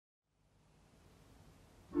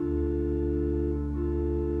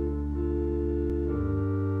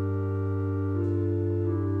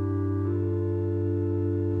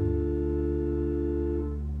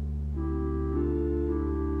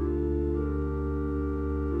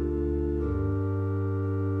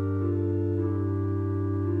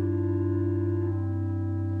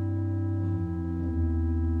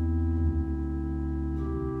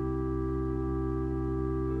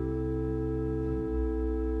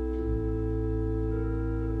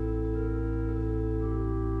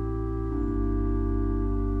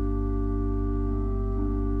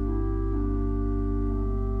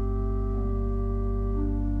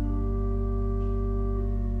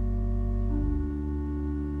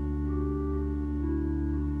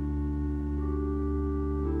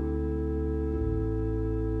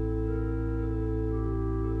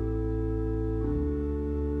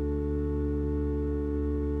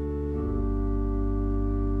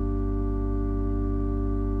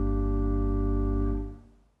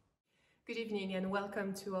evening and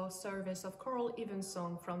welcome to our service of Choral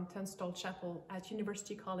Evensong from Tunstall Chapel at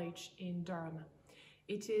University College in Durham.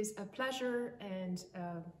 It is a pleasure and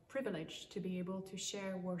a privilege to be able to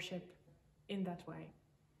share worship in that way.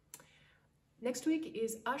 Next week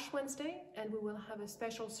is Ash Wednesday and we will have a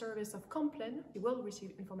special service of Compline. You will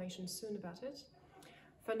receive information soon about it.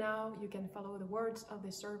 For now, you can follow the words of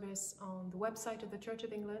the service on the website of the Church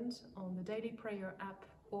of England, on the Daily Prayer app,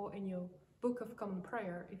 or in your Book of Common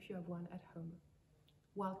Prayer if you have one at home.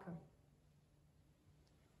 Welcome.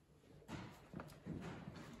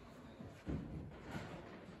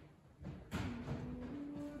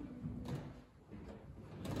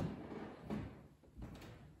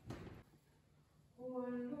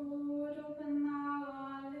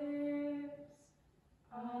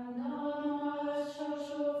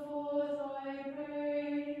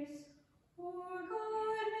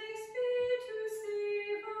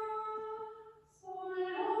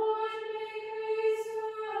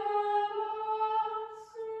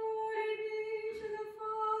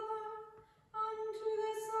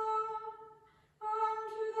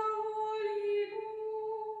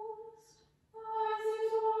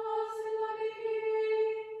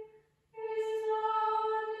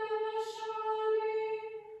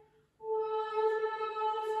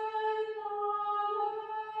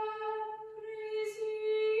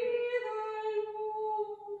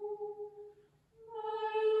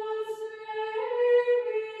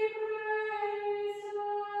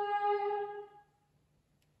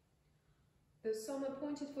 The psalm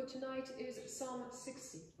appointed for tonight is Psalm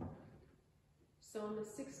 60. Psalm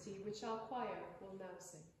 60, which our choir will now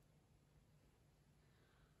sing.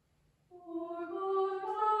 O God,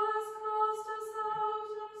 hast cast us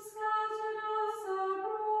out and scattered us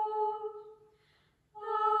abroad.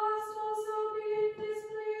 Thou hast also been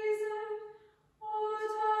displeased, O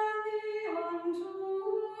turn thee unto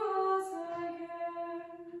us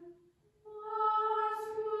again. Thou hast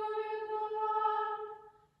ruled the land,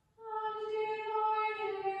 and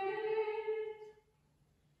divided it.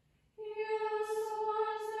 Hear the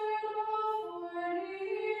swords their lawful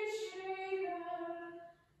is shaken.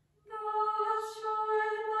 Thou hast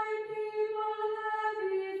shown thy people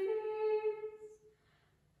heavy things.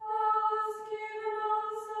 Thou hast given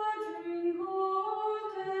us a drink of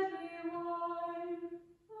deadly wine.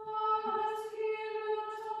 Thou hast given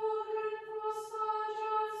a token for such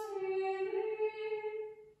as hear thee,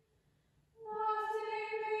 that they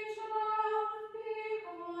may triumph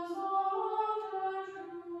because of the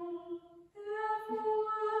truth. Therefore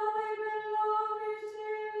will thy beloved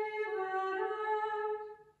delivered.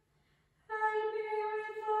 Help me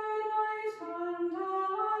with thy right hand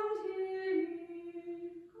and hear me.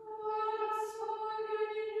 God has spoken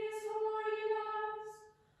in his holiness.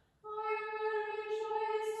 I will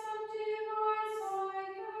rejoice and divine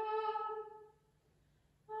cycle,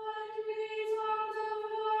 and meet at the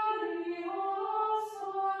valley of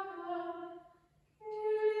Sorrow.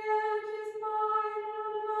 Gilead is mine,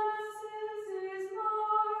 and Manasseh is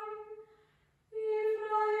mine.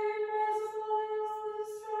 Ephraim is the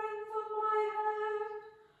strength of my head.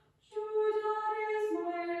 Judah is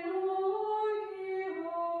my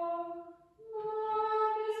lawgiver.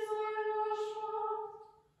 Moab is my washpot.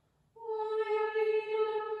 All your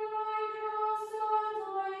leaders will I cast at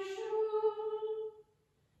thy shoe.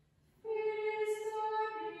 Philister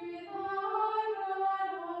be thy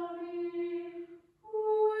rivalry. Who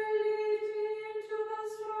will lead me into the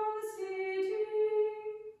strong city?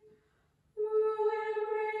 Who will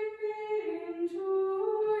bring me into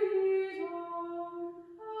Edom?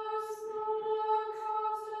 Hast thou not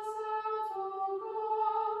cast us out, O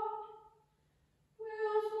God?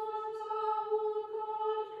 Wilt not thou, O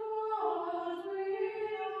God, guard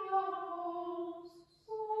with our hosts?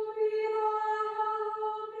 O be thou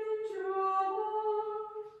help in trouble,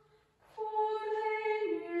 for vain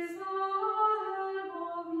is the help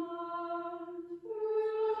of man.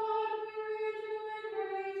 Will not we do a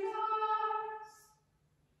great acts?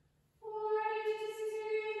 For it is he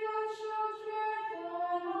that shall tread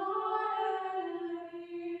on our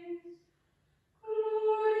enemies.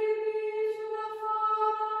 Glory be to the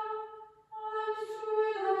Father, and to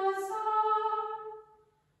the Son,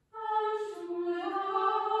 and to the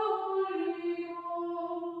Holy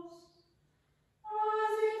Ghost,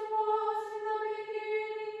 as it was in the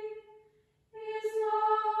beginning, is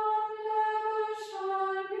now, and ever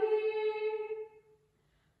shall be,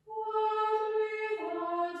 world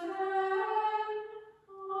without end.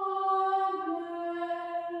 Amen.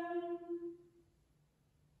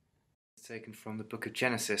 It's taken from the book of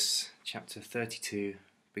Genesis, chapter 32,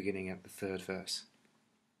 beginning at the 3rd verse.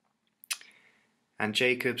 And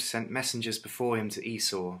Jacob sent messengers before him to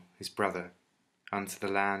Esau his brother, unto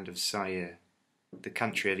the land of Seir, the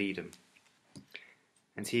country of Edom.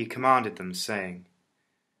 And he commanded them, saying,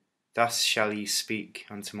 Thus shall ye speak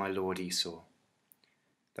unto my lord Esau.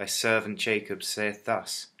 Thy servant Jacob saith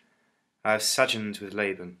thus, I have sojourned with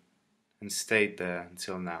Laban, and stayed there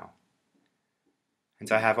until now.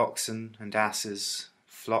 And I have oxen and asses,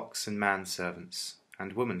 flocks and manservants,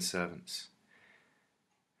 and womanservants.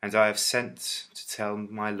 And I have sent to tell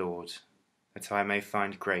my lord, that I may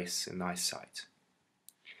find grace in thy sight.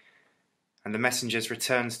 And the messengers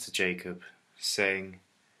returned to Jacob, saying,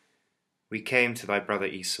 We came to thy brother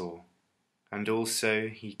Esau, and also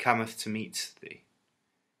he cometh to meet thee,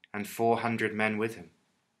 and 400 men with him.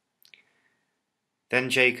 Then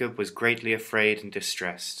Jacob was greatly afraid and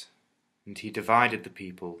distressed, and he divided the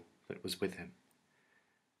people that was with him,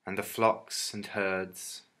 and the flocks and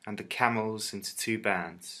herds, and the camels into 2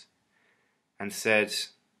 bands, and said,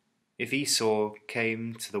 If Esau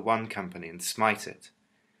came to the one company and smite it,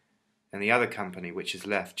 then the other company which is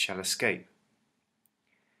left shall escape.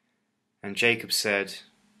 And Jacob said,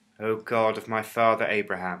 O God of my father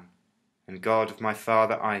Abraham, and God of my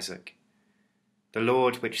father Isaac, the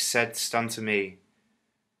Lord which saidst unto me,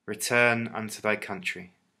 Return unto thy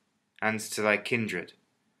country, and to thy kindred,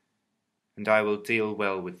 and I will deal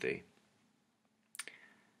well with thee.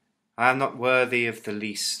 I am not worthy of the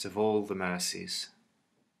least of all the mercies,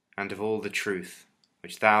 and of all the truth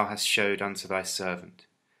which thou hast showed unto thy servant.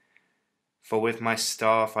 For with my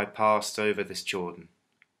staff I passed over this Jordan,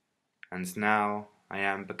 and now I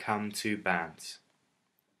am become 2 bands.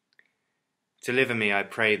 Deliver me, I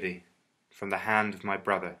pray thee, from the hand of my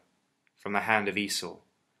brother, from the hand of Esau.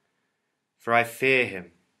 For I fear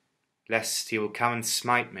him, lest he will come and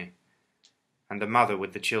smite me, and the mother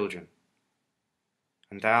with the children.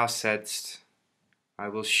 And thou saidst, I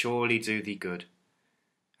will surely do thee good,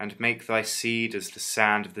 and make thy seed as the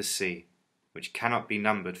sand of the sea, which cannot be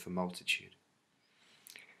numbered for multitude.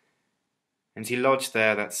 And he lodged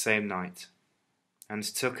there that same night, and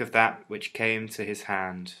took of that which came to his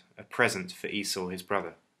hand a present for Esau his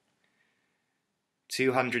brother,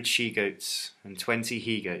 200 she-goats and 20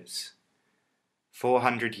 he-goats,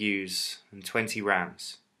 400 ewes and 20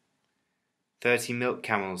 rams, 30 milk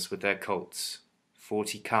camels with their colts,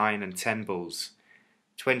 40 kine and 10 bulls,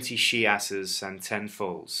 20 she-asses and 10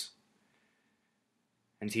 foals.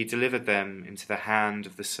 And he delivered them into the hand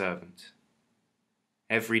of the servant,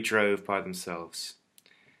 every drove by themselves,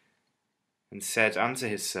 and said unto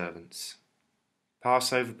his servants,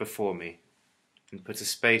 Pass over before me, and put a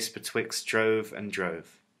space betwixt drove and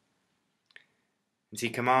drove. And he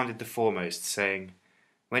commanded the foremost, saying,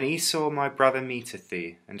 When Esau my brother meeteth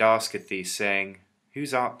thee, and asketh thee, saying,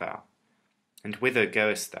 Whose art thou? And whither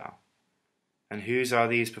goest thou? And whose are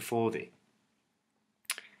these before thee?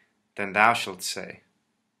 Then thou shalt say,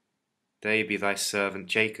 They be thy servant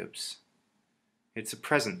Jacob's. It's a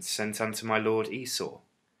present sent unto my lord Esau,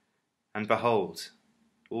 and behold,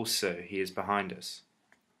 also he is behind us.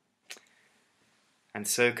 And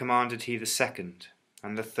so commanded he the second,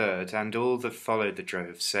 and the third, and all that followed the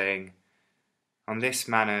drove, saying, On this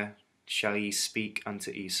manner shall ye speak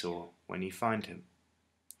unto Esau when ye find him.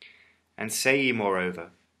 And say ye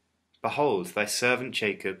moreover, Behold, thy servant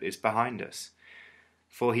Jacob is behind us.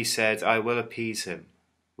 For he said, I will appease him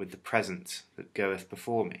with the present that goeth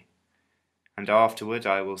before me, and afterward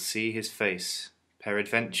I will see his face,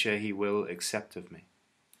 peradventure he will accept of me.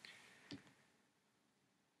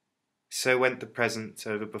 So went the present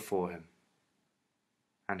over before him,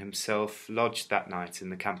 and himself lodged that night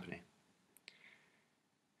in the company.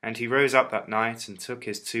 And he rose up that night, and took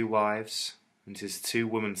his 2 wives, and his 2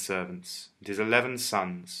 women-servants, and his 11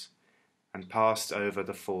 sons, and passed over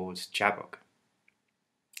the ford Jabbok.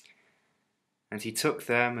 And he took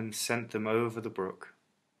them, and sent them over the brook,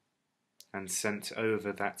 and sent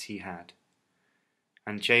over that he had.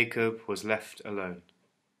 And Jacob was left alone.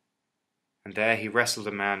 And there he wrestled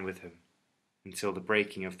a man with him, until the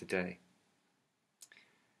breaking of the day.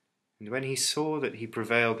 And when he saw that he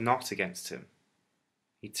prevailed not against him,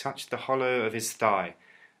 he touched the hollow of his thigh,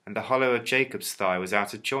 and the hollow of Jacob's thigh was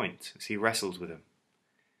out of joint, as he wrestled with him.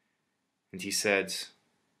 And he said,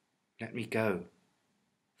 Let me go,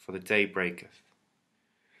 for the day breaketh.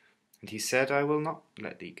 And he said, I will not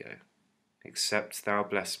let thee go, except thou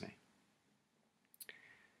bless me.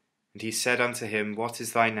 And he said unto him, What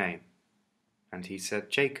is thy name? And he said,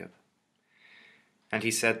 Jacob. And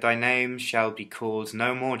he said, Thy name shall be called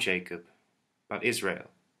no more Jacob, but Israel.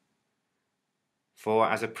 For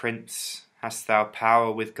as a prince hast thou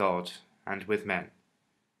power with God and with men,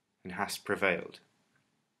 and hast prevailed.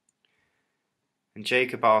 And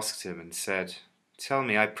Jacob asked him, and said, Tell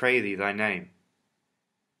me, I pray thee, thy name.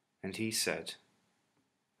 And he said,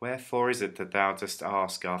 Wherefore is it that thou dost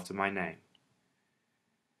ask after my name?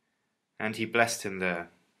 And he blessed him there,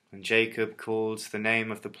 and Jacob called the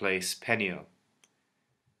name of the place Peniel,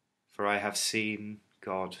 for I have seen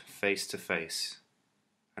God face to face,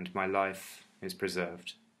 and my life is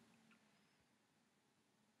preserved.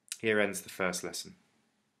 Here ends the first lesson.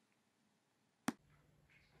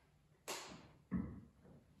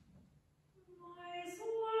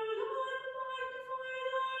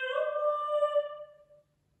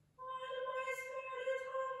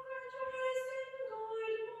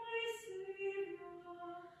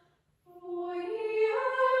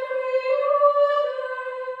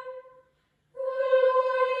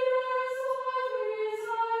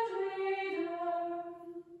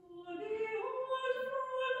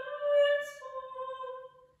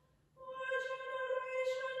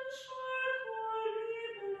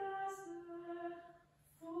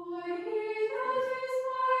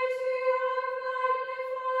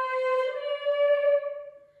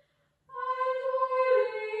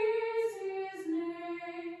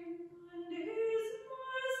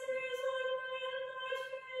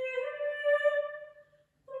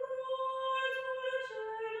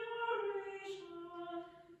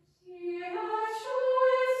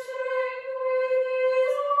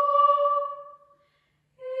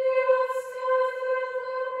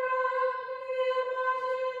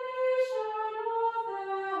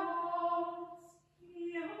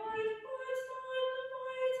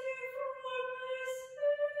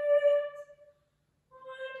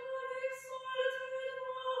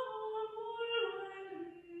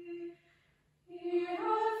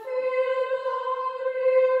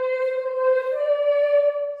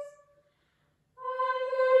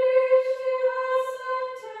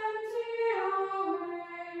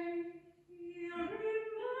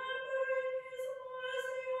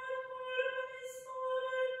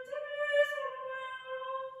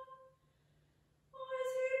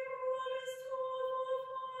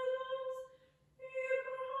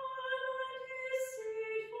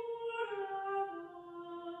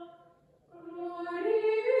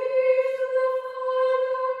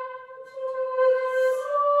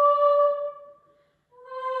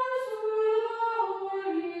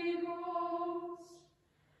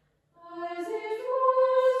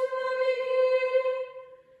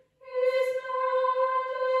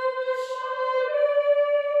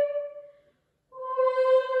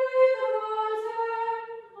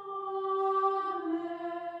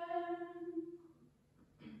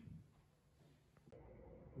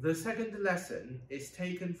 The second lesson is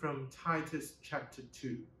taken from Titus chapter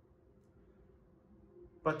 2.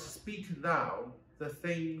 But speak thou the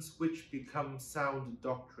things which become sound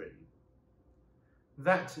doctrine,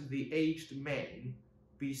 that the aged men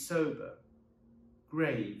be sober,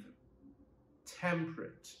 grave,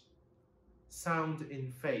 temperate, sound in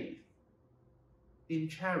faith, in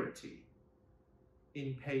charity,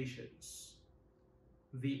 in patience.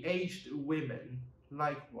 The aged women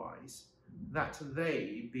likewise, that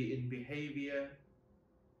they be in behavior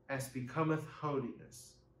as becometh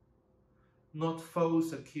holiness, not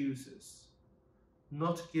false accusers,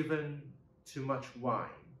 not given to much wine,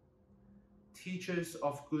 teachers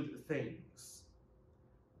of good things,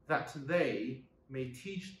 that they may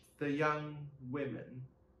teach the young women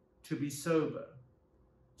to be sober,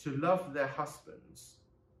 to love their husbands,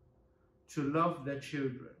 to love their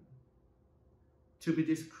children, to be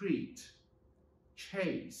discreet,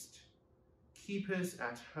 chaste, keepers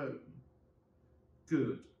at home,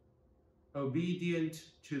 good, obedient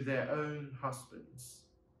to their own husbands,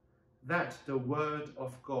 that the word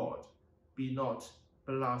of God be not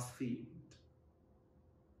blasphemed.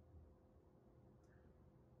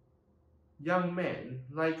 Young men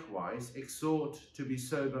likewise exhort to be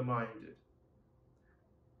sober-minded,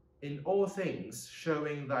 in all things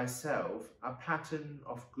showing thyself a pattern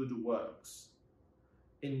of good works,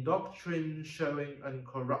 in doctrine showing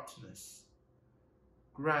uncorruptness,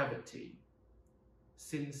 gravity,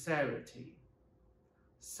 sincerity,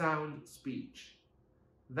 sound speech,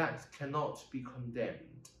 that cannot be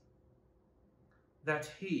condemned,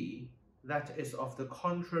 that he that is of the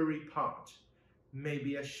contrary part may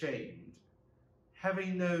be ashamed,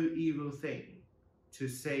 having no evil thing to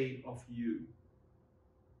say of you.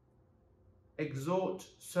 Exhort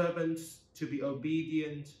servants to be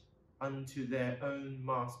obedient unto their own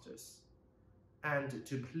masters, and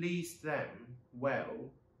to please them well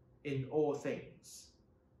in all things,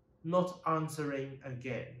 not answering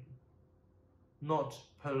again, not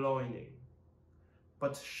purloining,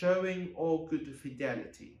 but showing all good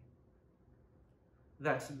fidelity.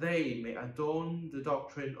 that they may adorn the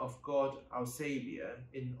doctrine of God our Saviour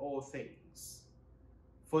in all things.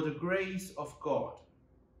 For the grace of God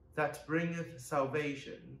that bringeth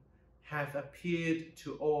salvation hath appeared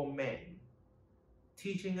to all men,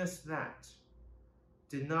 teaching us that,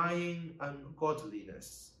 denying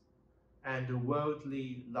ungodliness and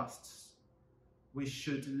worldly lusts, we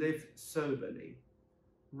should live soberly,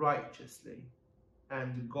 righteously,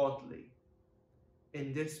 and godly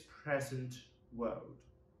in this present world,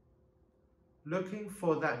 looking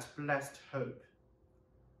for that blessed hope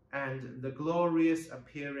and the glorious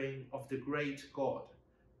appearing of the great God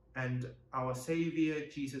and our Saviour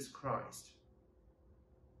Jesus Christ,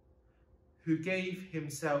 who gave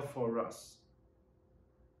himself for us,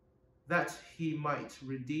 that he might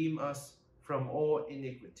redeem us from all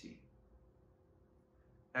iniquity,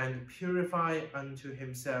 and purify unto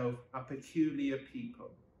himself a peculiar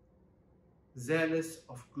people, zealous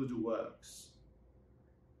of good works.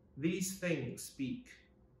 These things speak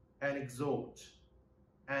and exhort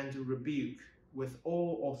and rebuke with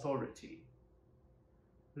all authority.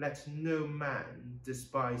 Let no man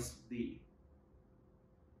despise thee.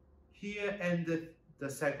 Here endeth the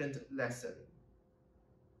second lesson.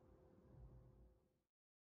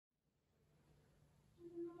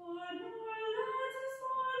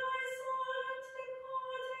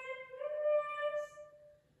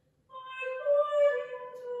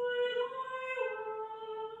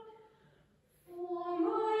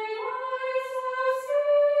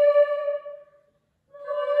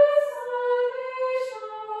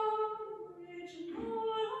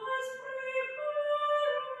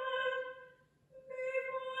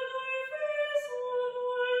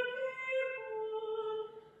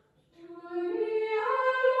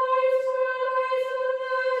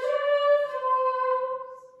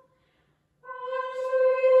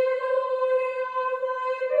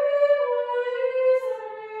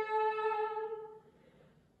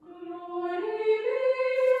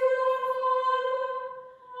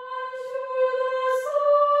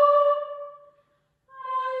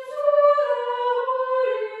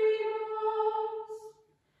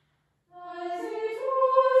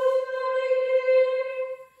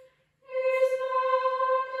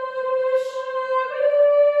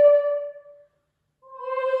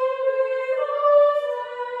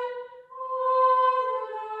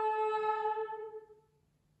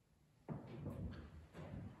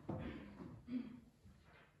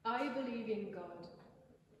 I believe in God,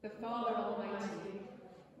 the Father Almighty,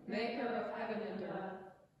 maker of heaven and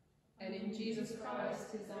earth, and in Jesus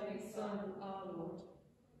Christ, his only Son, our Lord,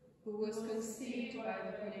 who was conceived by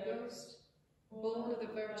the Holy Ghost, born of the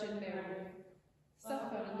Virgin Mary,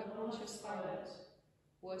 suffered under Pontius Pilate,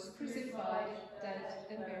 was crucified, dead,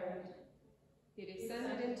 and buried. He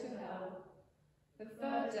descended into hell. The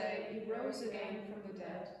third day he rose again from the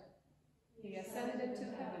dead. He ascended into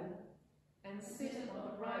heaven, and sitteth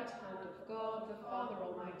on the right hand of God the Father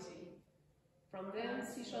Almighty. From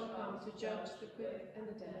thence he shall come to judge the quick and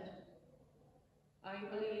the dead. I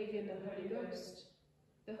believe in the Holy Ghost,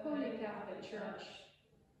 the Holy Catholic Church,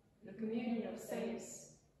 the communion of saints,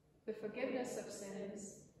 the forgiveness of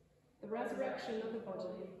sins, the resurrection of the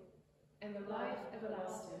body, and the life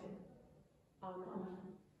everlasting. Amen.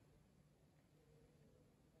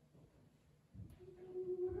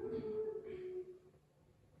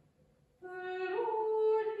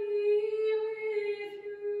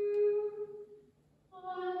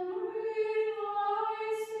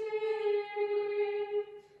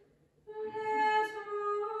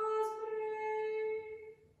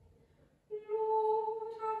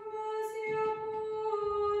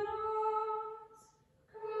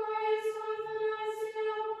 Christ, have mercy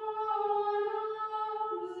upon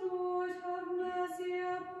us.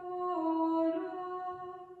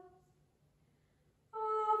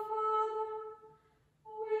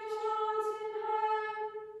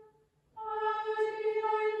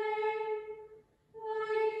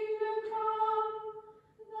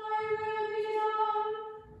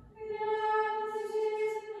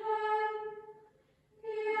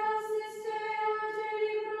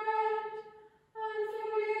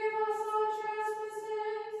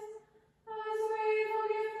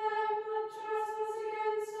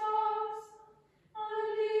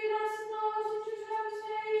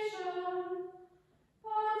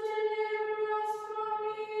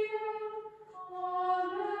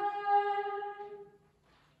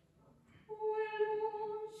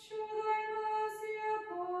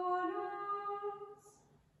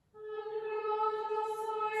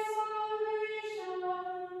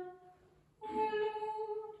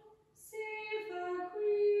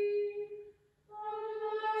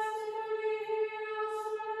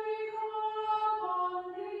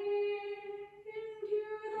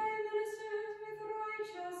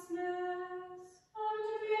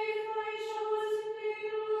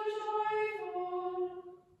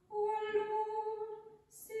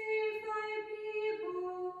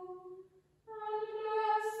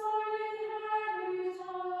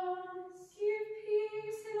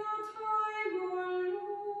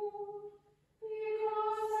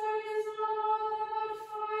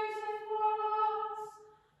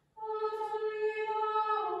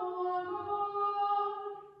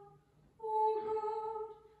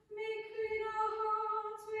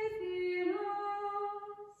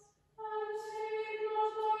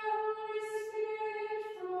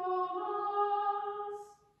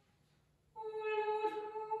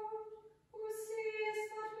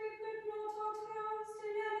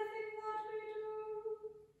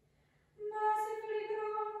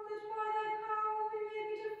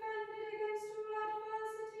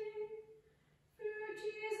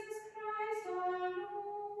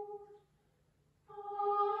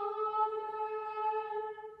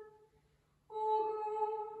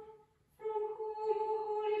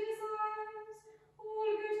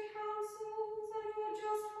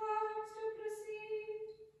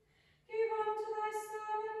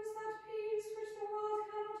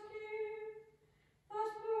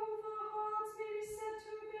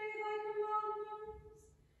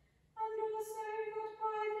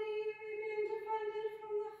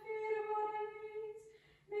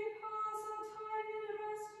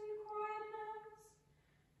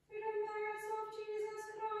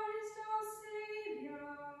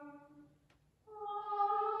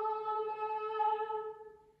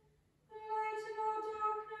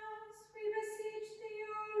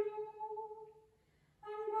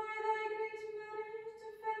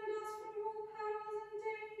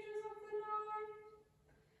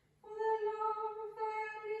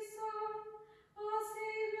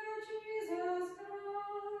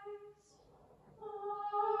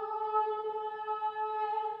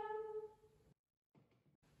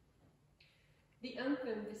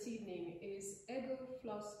 this evening is Ego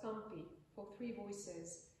Flos Campi for 3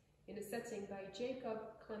 voices in a setting by Jacob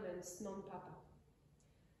Clemens non Papa.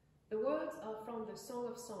 The words are from the Song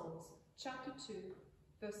of Songs, chapter 2,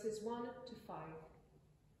 verses 1 to 5.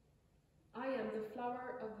 I am the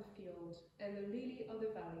flower of the field and the lily of the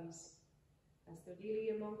valleys. As the lily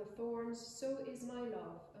among the thorns, so is my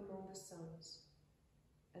love among the sons.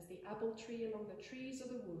 As the apple tree among the trees of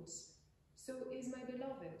the woods, so is my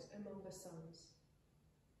beloved among the sons.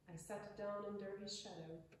 I sat down under his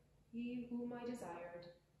shadow, he whom I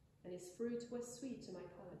desired, and his fruit was sweet to my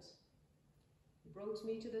palate. He brought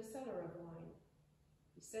me to the cellar of wine.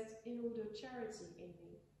 He set in order charity in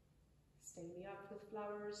me. Stain me up with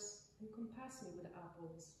flowers and compass me with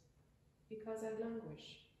apples, because I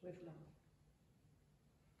languish with love.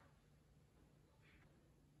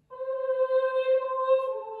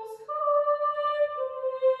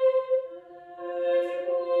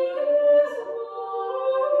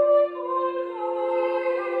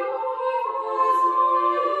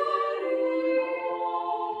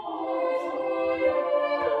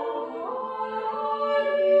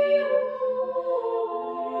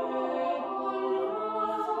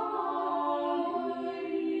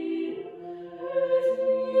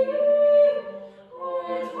 Thank you.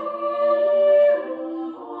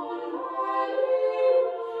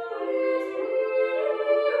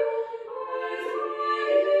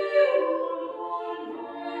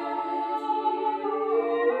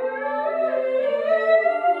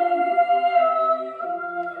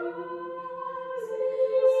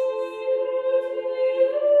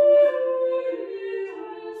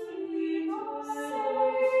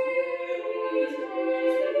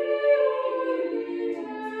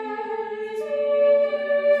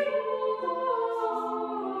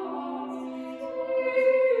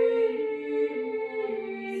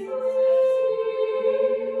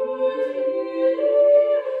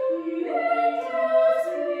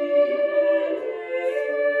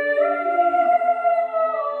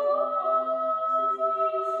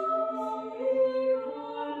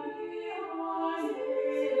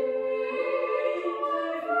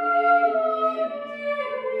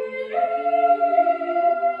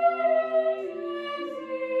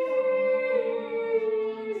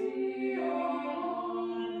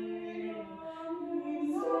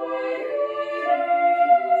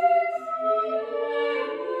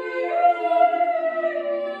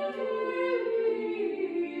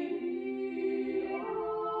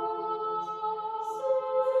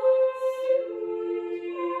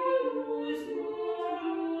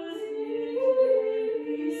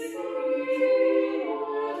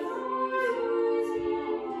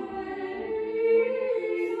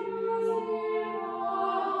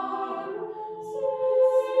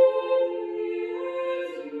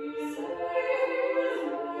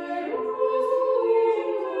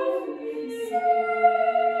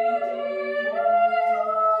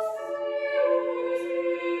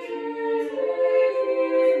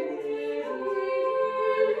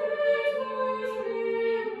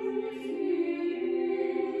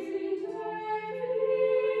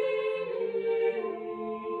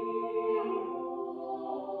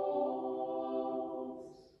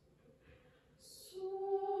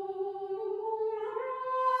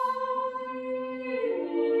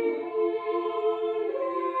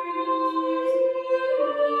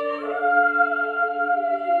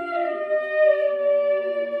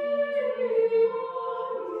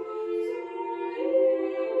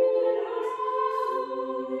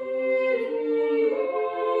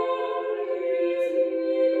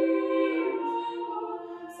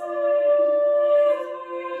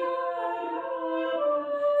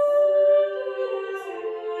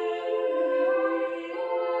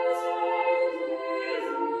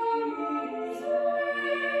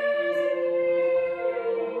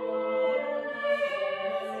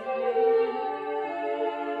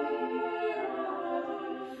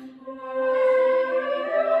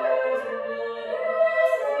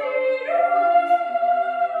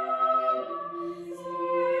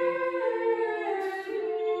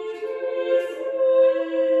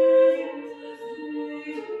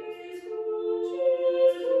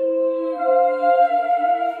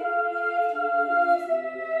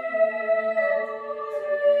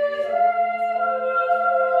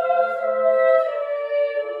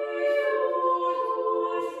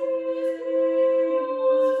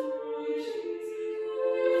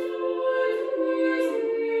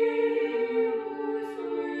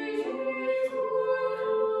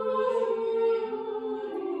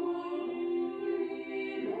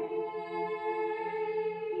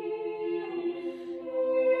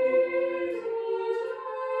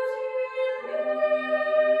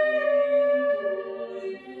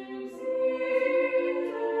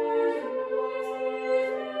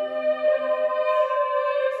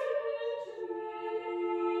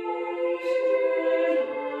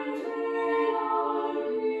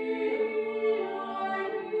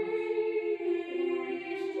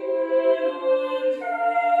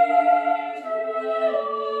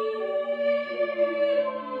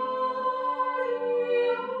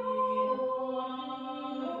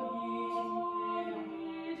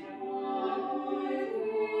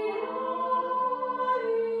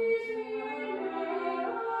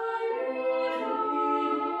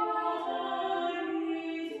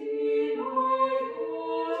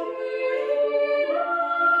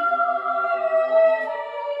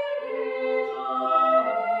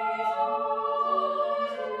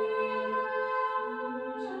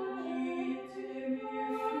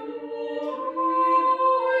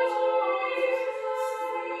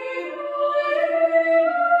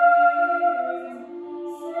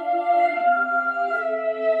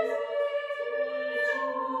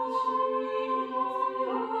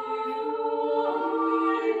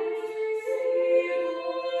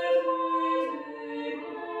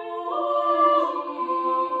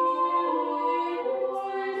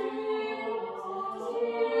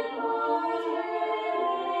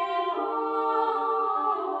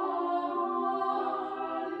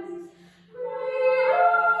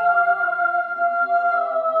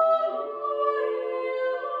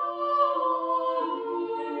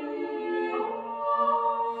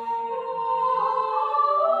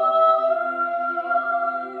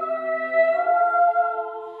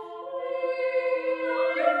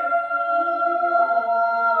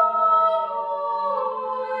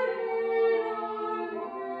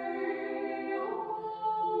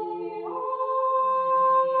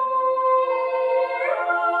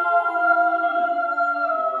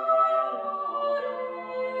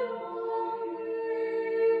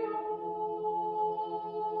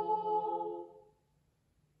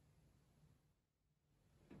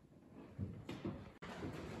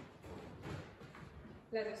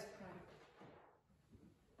 Let us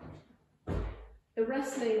pray. The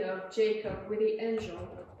wrestling of Jacob with the angel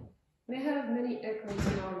may have many echoes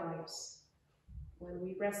in our lives. When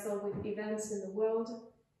we wrestle with events in the world,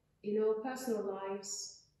 in our personal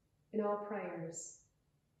lives, in our prayers,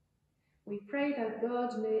 we pray that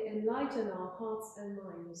God may enlighten our hearts and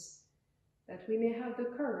minds, that we may have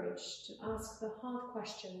the courage to ask the hard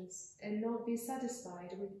questions and not be satisfied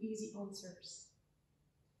with easy answers.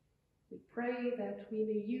 We pray that we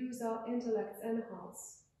may use our intellects and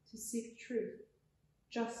hearts to seek truth,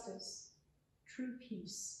 justice, true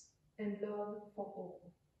peace, and love for all.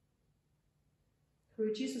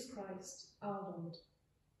 Through Jesus Christ, our Lord.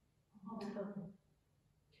 Amen.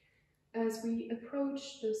 As we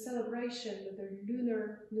approach the celebration of the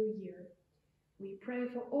Lunar New Year, we pray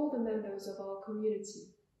for all the members of our community,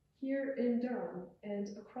 here in Durham and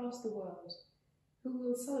across the world, who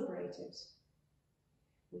will celebrate it.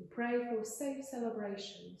 We pray for safe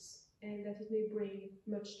celebrations and that it may bring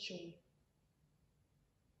much joy.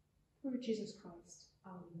 Through Jesus Christ,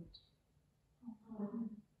 our Lord. Amen.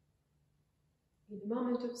 In a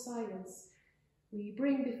moment of silence, we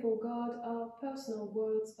bring before God our personal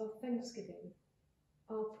words of thanksgiving,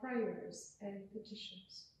 our prayers and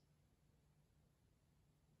petitions.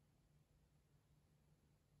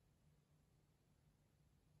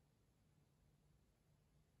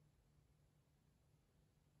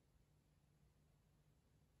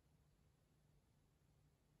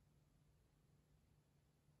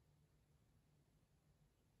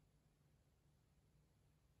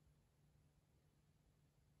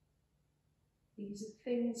 These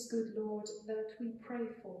things, good Lord, that we pray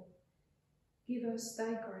for, give us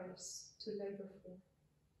thy grace to labor for.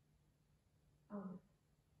 Amen.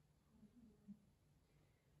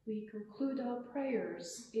 We conclude our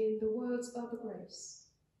prayers in the words of the grace.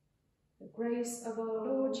 The grace of our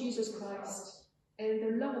Lord Jesus Christ, and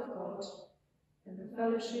the love of God, and the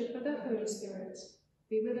fellowship of the Holy Spirit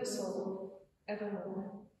be with us all,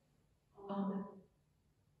 evermore. Amen.